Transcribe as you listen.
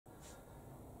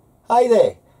Hi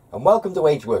there, and welcome to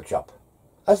Wade's Workshop.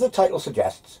 As the title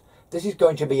suggests, this is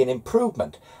going to be an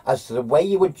improvement as to the way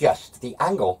you adjust the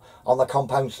angle on the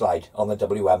compound slide on the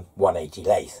WM180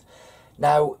 lathe.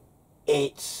 Now,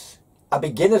 it's a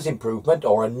beginner's improvement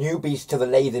or a newbies to the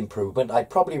lathe improvement. I'd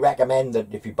probably recommend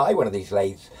that if you buy one of these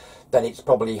lathes, then it's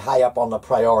probably high up on the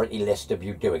priority list of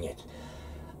you doing it.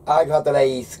 I've had the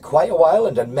lathe quite a while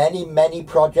and done many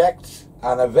projects,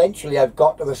 and eventually I've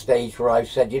got to the stage where I've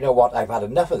said, you know what, I've had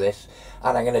enough of this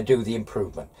and I'm going to do the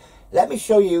improvement. Let me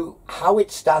show you how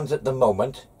it stands at the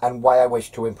moment and why I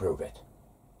wish to improve it.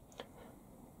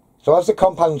 So as the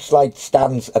compound slide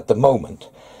stands at the moment,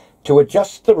 to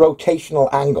adjust the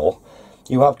rotational angle,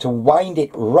 you have to wind it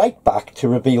right back to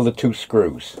reveal the two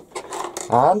screws.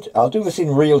 And I'll do this in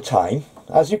real time.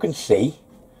 As you can see,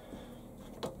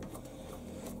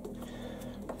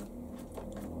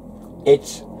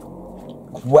 it's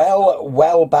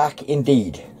well back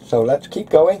indeed. So let's keep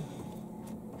going.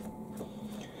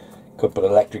 Could put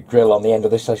an electric drill on the end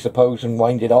of this, I suppose, and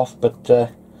wind it off,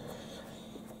 but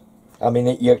I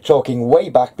mean, you're talking way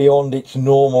back beyond its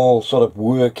normal sort of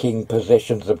working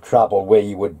positions of travel where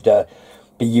you would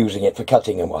be using it for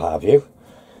cutting and what have you.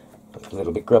 It's a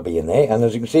little bit grubby in there, and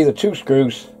as you can see, the two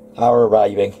screws are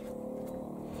arriving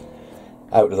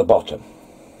out of the bottom.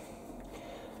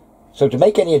 So to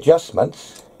make any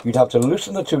adjustments, you'd have to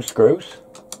loosen the two screws,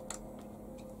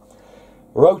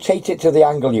 rotate it to the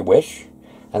angle you wish,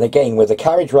 and again, with the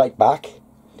carriage right back,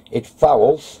 it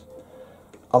fouls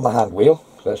on the hand wheel.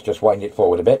 Let's just wind it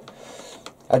forward a bit.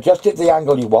 Adjust it to the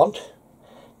angle you want.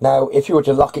 Now, if you were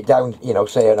to lock it down, you know,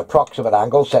 say an approximate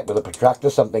angle set with a protractor,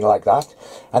 something like that,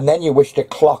 and then you wish to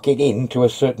clock it in to a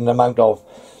certain amount of,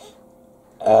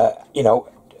 you know,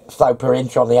 thou per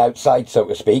inch on the outside, so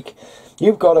to speak,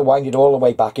 you've got to wind it all the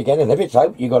way back again, and if it's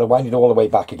out, you've got to wind it all the way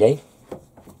back again.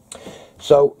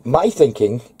 So my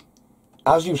thinking,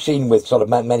 as you've seen with sort of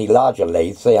many larger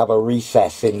lathes, they have a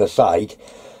recess in the side,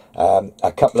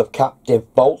 a couple of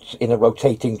captive bolts in a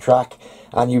rotating track,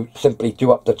 and you simply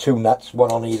do up the two nuts,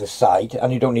 one on either side,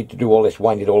 and you don't need to do all this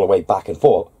wind it all the way back and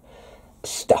forth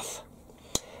stuff.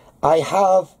 I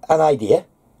have an idea.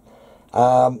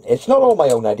 It's not all my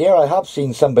own idea. I have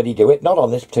seen somebody do it, not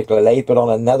on this particular lathe, but on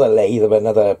another lathe of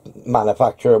another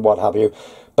manufacturer, what have you,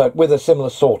 but with a similar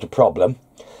sort of problem.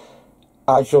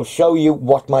 I shall show you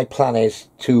what my plan is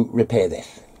to repair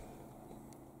this.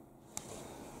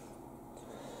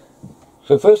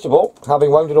 So first of all,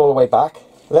 having wound it all the way back,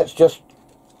 let's just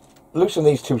loosen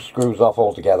these two screws off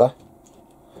altogether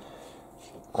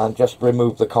and just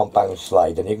remove the compound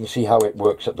slide, and you can see how it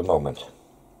works at the moment.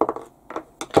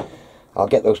 I'll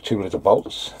get those two little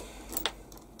bolts.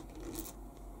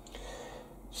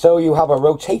 So you have a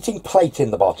rotating plate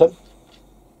in the bottom,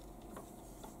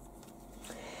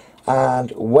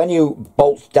 and when you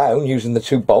bolt down using the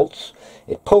two bolts,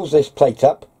 it pulls this plate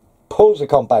up, pulls the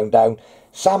compound down,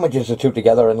 sandwiches the two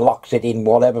together and locks it in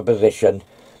whatever position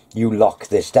you lock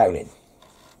this down in.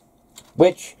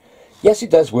 Which, yes,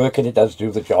 it does work and it does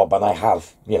do the job, and I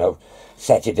have, you know,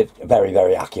 set it at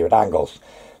very accurate angles.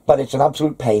 But it's an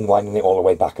absolute pain winding it all the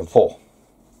way back and forth.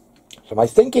 So my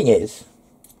thinking is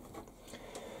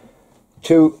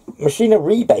to machine a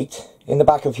rebate in the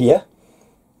back of here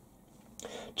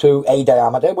to a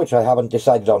diameter, which I haven't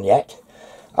decided on yet.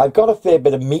 I've got a fair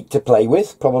bit of meat to play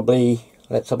with, probably,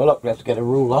 let's have a look, let's get a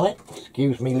rule on it.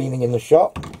 Excuse me leaning in the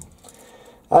shop.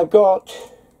 I've got,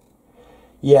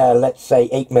 yeah, let's say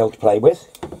 8mm to play with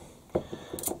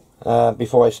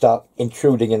before I start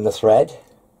intruding in the thread.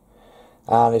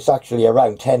 And it's actually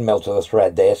around 10mm to the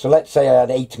thread there, so let's say I had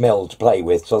 8mm to play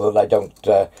with, so that I don't,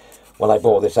 when I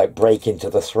bore this out, break into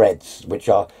the threads, which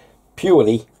are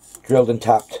purely drilled and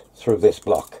tapped through this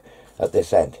block at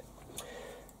this end.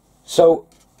 So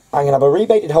I'm going to have a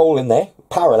rebated hole in there,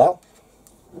 parallel,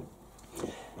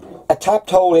 a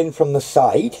tapped hole in from the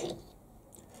side.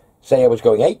 Say I was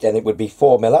going 8, then it would be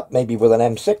 4mm up, maybe with an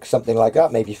M6, something like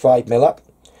that, maybe 5mm up,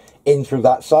 in through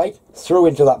that side, through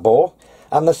into that bore,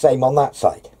 and the same on that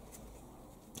side.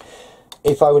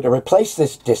 If I were to replace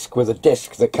this disc with a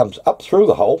disc that comes up through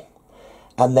the hole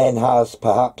and then has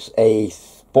perhaps a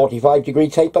 45-degree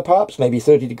taper, perhaps maybe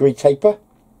 30-degree taper,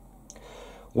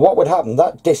 what would happen?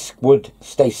 That disc would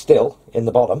stay still in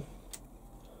the bottom.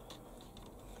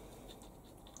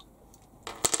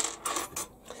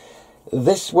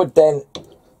 This would then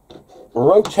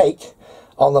rotate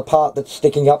on the part that's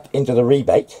sticking up into the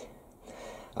rebate,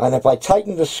 and if I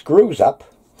tighten the screws up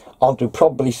onto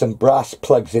probably some brass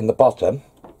plugs in the bottom,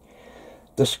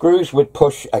 the screws would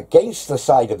push against the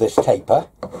side of this taper,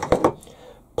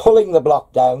 pulling the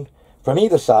block down from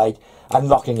either side, and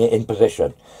locking it in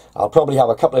position. I'll probably have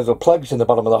a couple of little plugs in the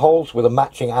bottom of the holes with a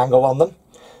matching angle on them.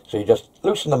 So you just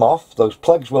loosen them off, those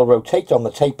plugs will rotate on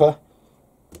the taper,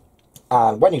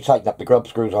 and when you tighten up the grub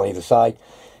screws on either side,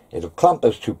 it'll clamp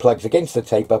those two plugs against the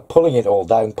taper, pulling it all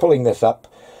down, pulling this up,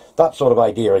 that sort of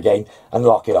idea again, and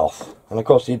lock it off. And of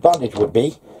course the advantage would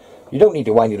be, you don't need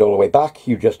to wind it all the way back,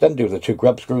 you just undo the two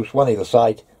grub screws, one either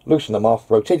side, loosen them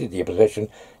off, rotate it to your position,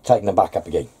 tighten them back up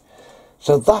again.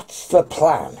 So that's the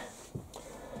plan.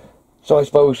 So I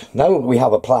suppose now that we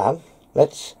have a plan,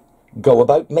 let's go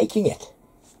about making it.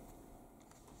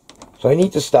 So I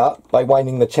need to start by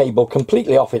winding the table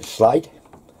completely off its slide.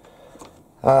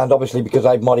 And obviously because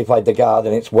I've modified the guard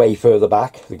and it's way further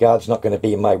back, the guard's not going to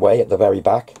be in my way at the very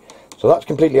back. So that's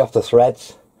completely off the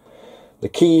threads. The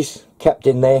keys kept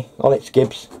in there on its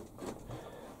gibs.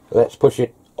 Let's push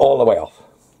it all the way off.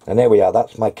 And there we are,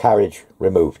 that's my carriage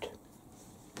removed.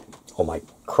 Or my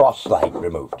cross slide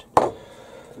removed.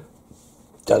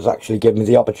 Does actually give me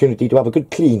the opportunity to have a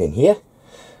good clean in here.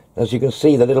 As you can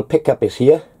see, the little pickup is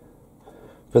here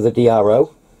for the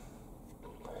DRO.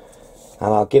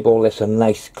 And I'll give all this a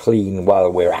nice clean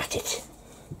while we're at it.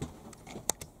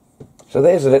 So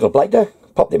there's a little blighter,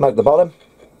 popped him out the bottom.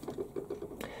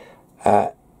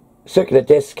 Circular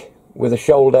disc with a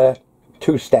shoulder,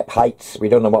 two-step heights, we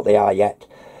don't know what they are yet.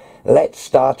 Let's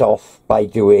start off by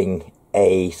doing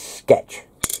a sketch.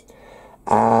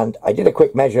 And I did a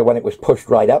quick measure when it was pushed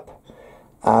right up,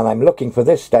 and I'm looking for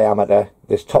this diameter,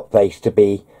 this top face, to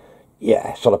be,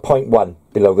 yeah, sort of 0.1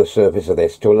 below the surface of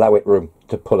this to allow it room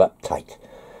to pull up tight.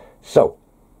 So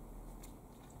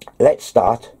let's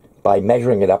start by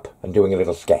measuring it up and doing a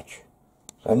little sketch.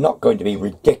 So I'm not going to be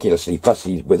ridiculously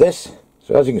fussy with this.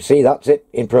 So as you can see, that's it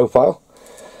in profile.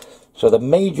 So the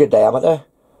major diameter,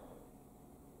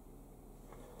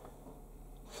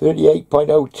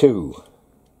 38.02.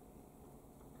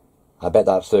 I bet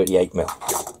that's 38 mil.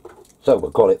 So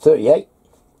we'll call it 38.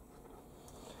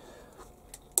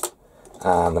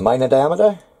 And the minor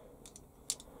diameter,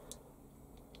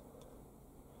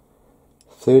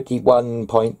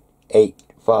 31.85,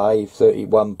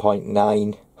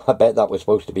 31.9. I bet that was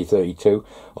supposed to be 32,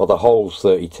 or the hole's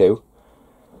 32.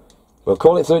 We'll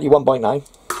call it 31.9,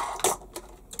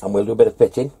 and we'll do a bit of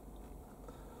fitting.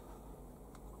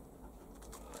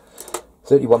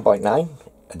 31.9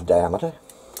 in diameter.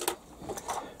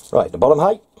 Right, the bottom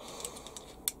height,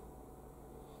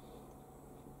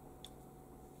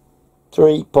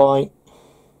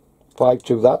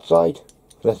 3.52 that side.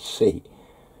 Let's see,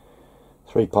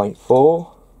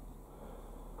 3.4,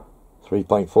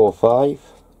 3.45,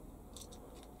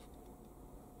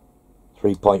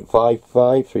 3.55,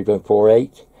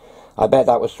 3.48. I bet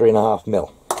that was 3.5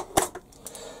 mil.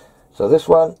 So this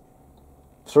one,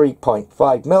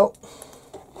 3.5 mil,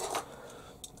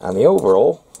 and the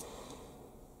overall,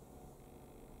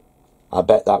 I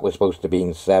bet that was supposed to be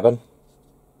in 7.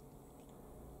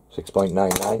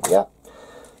 6.99, yeah.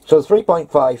 So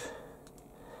 3.5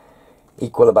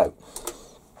 equal about.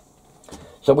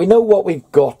 So we know what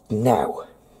we've got now.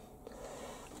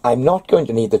 I'm not going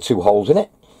to need the two holes in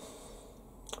it.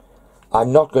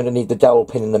 I'm not going to need the dowel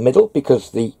pin in the middle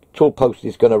because the tool post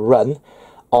is going to run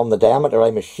on the diameter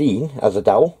I machine as a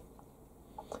dowel.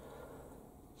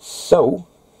 So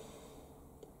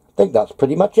I think that's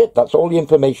pretty much it. That's all the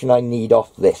information I need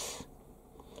off this.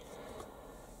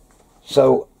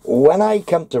 So when I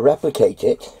come to replicate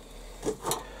it,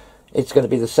 it's going to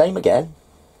be the same again.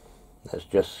 Let's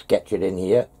just sketch it in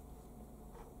here.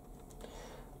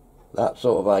 That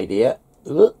sort of idea.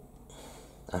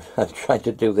 I'm trying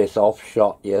to do this off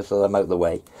shot here so I'm out of the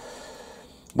way.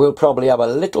 We'll probably have a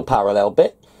little parallel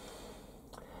bit.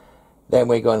 Then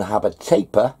we're going to have a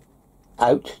taper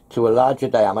out to a larger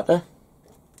diameter,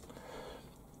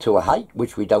 to a height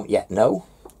which we don't yet know,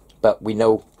 but we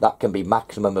know that can be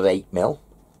maximum of 8 mil.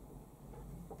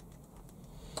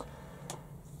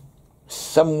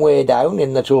 Somewhere down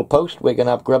in the tool post we're going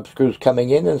to have grub screws coming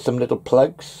in and some little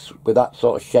plugs with that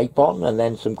sort of shape on, and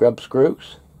then some grub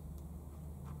screws.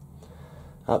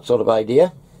 That sort of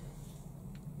idea.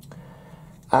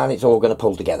 And it's all going to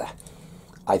pull together.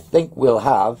 I think we'll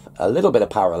have a little bit of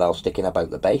parallel sticking up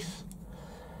out the base,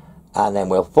 and then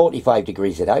we'll 45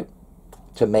 degrees it out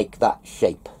to make that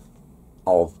shape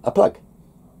of a plug.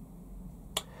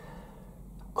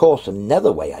 Of course,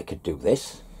 another way I could do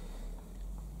this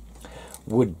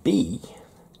would be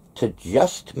to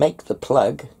just make the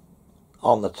plug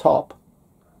on the top,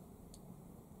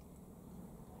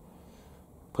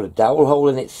 put a dowel hole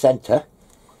in its center,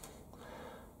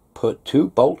 put 2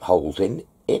 bolt holes in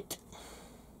it,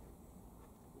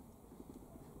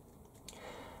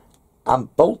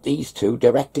 and bolt these two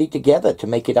directly together to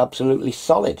make it absolutely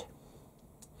solid.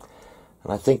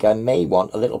 And I think I may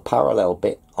want a little parallel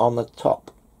bit on the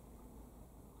top.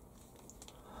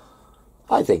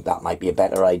 I think that might be a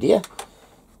better idea.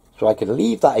 So I can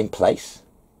leave that in place.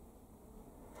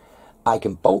 I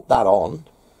can bolt that on,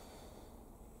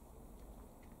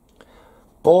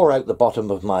 bore out the bottom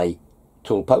of my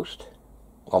tool post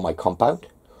or my compound,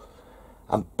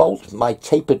 and bolt my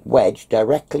tapered wedge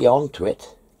directly onto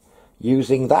it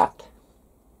using that.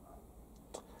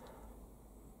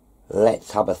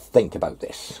 Let's have a think about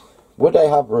this. Would I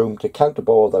have room to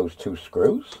counterbore those two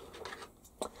screws?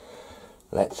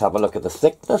 Let's have a look at the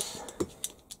thickness.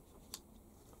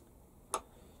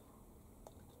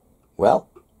 Well,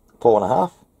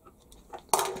 4.5.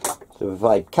 So if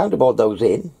I counterbore those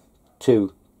in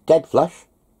to dead flush,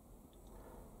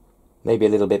 maybe a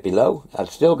little bit below,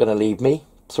 that's still going to leave me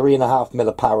 3.5mm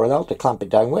of parallel to clamp it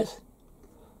down with.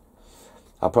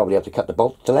 I'll probably have to cut the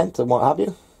bolts to length and what have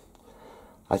you.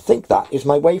 I think that is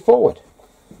my way forward.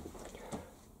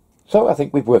 So I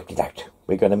think we've worked it out.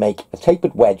 We're going to make a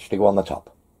tapered wedge to go on the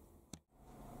top.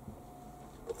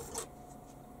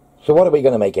 So what are we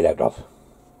going to make it out of?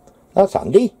 That's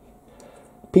handy.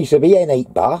 Piece of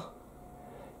EN8 bar,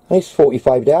 and it's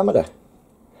 45 diameter.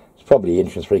 It's probably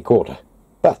 1 3/4,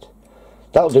 but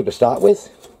that'll do to start with.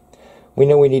 We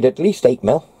know we need at least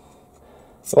 8mm.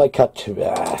 So I cut,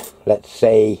 let's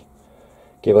say,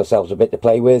 give ourselves a bit to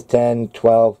play with, 10,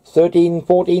 12, 13,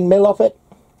 14mm off it.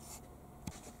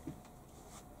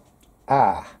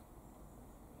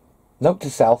 Note to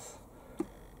self,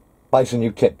 buy some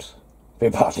new tips for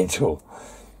your parting tool.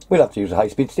 We'll have to use a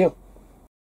high-speed steel.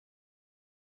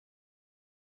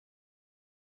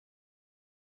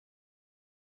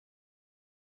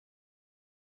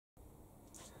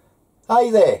 Hi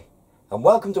there, and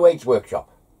welcome to Wade's Workshop.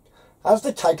 As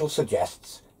the title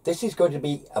suggests, this is going to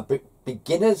be a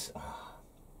beginner's...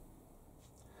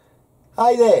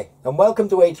 Hi there, and welcome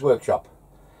to Wade's Workshop.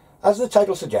 As the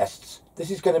title suggests,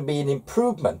 this is going to be an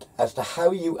improvement as to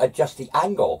how you adjust the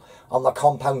angle on the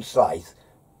compound slice.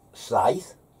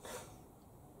 Slice?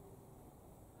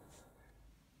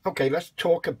 Okay, let's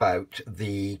talk about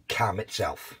the cam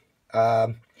itself.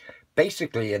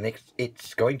 Basically,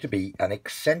 it's going to be an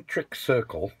eccentric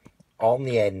circle on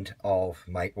the end of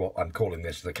my, what I'm calling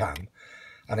this the cam.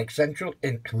 An eccentric,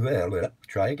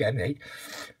 try again, eh?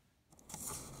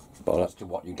 But as to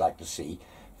what you'd like to see,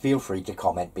 feel free to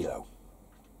comment below.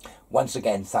 Once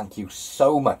again, thank you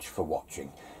so much for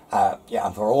watching,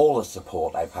 and for all the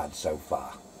support I've had so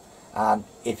far. And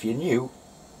if you're new,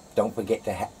 don't forget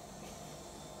to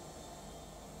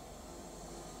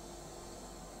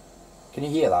Can you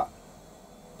hear that?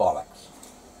 Bollocks.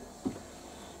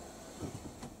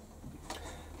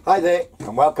 Hi there,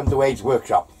 and welcome to Wade's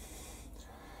Workshop.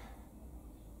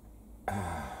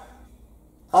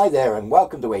 Hi there, and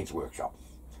welcome to Wade's Workshop.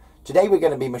 Today we're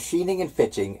going to be machining and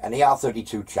fitting an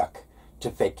ER32 chuck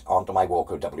to fit onto my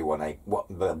Warco W18.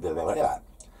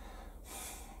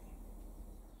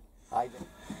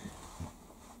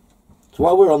 So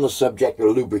while we're on the subject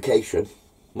of lubrication,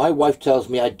 my wife tells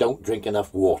me I don't drink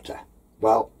enough water.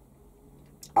 Well,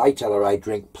 I tell her I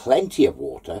drink plenty of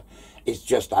water. It's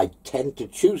just I tend to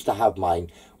choose to have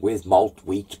mine with malt,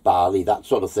 wheat, barley, that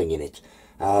sort of thing in it.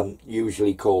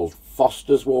 Usually called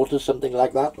Foster's water, something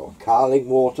like that, or Carling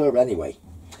water, anyway.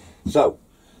 So,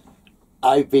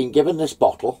 I've been given this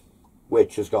bottle,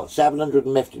 which has got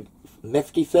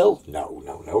 750 fill.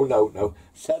 No.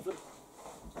 7.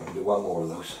 I'll do one more of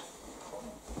those.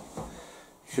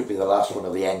 Should be the last one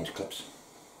of the end clips.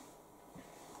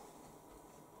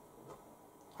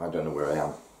 I don't know where I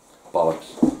am.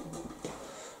 Bollocks.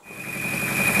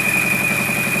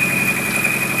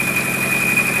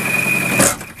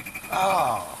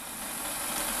 Oh,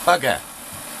 bugger.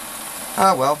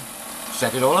 Ah well,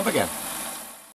 set it all up again.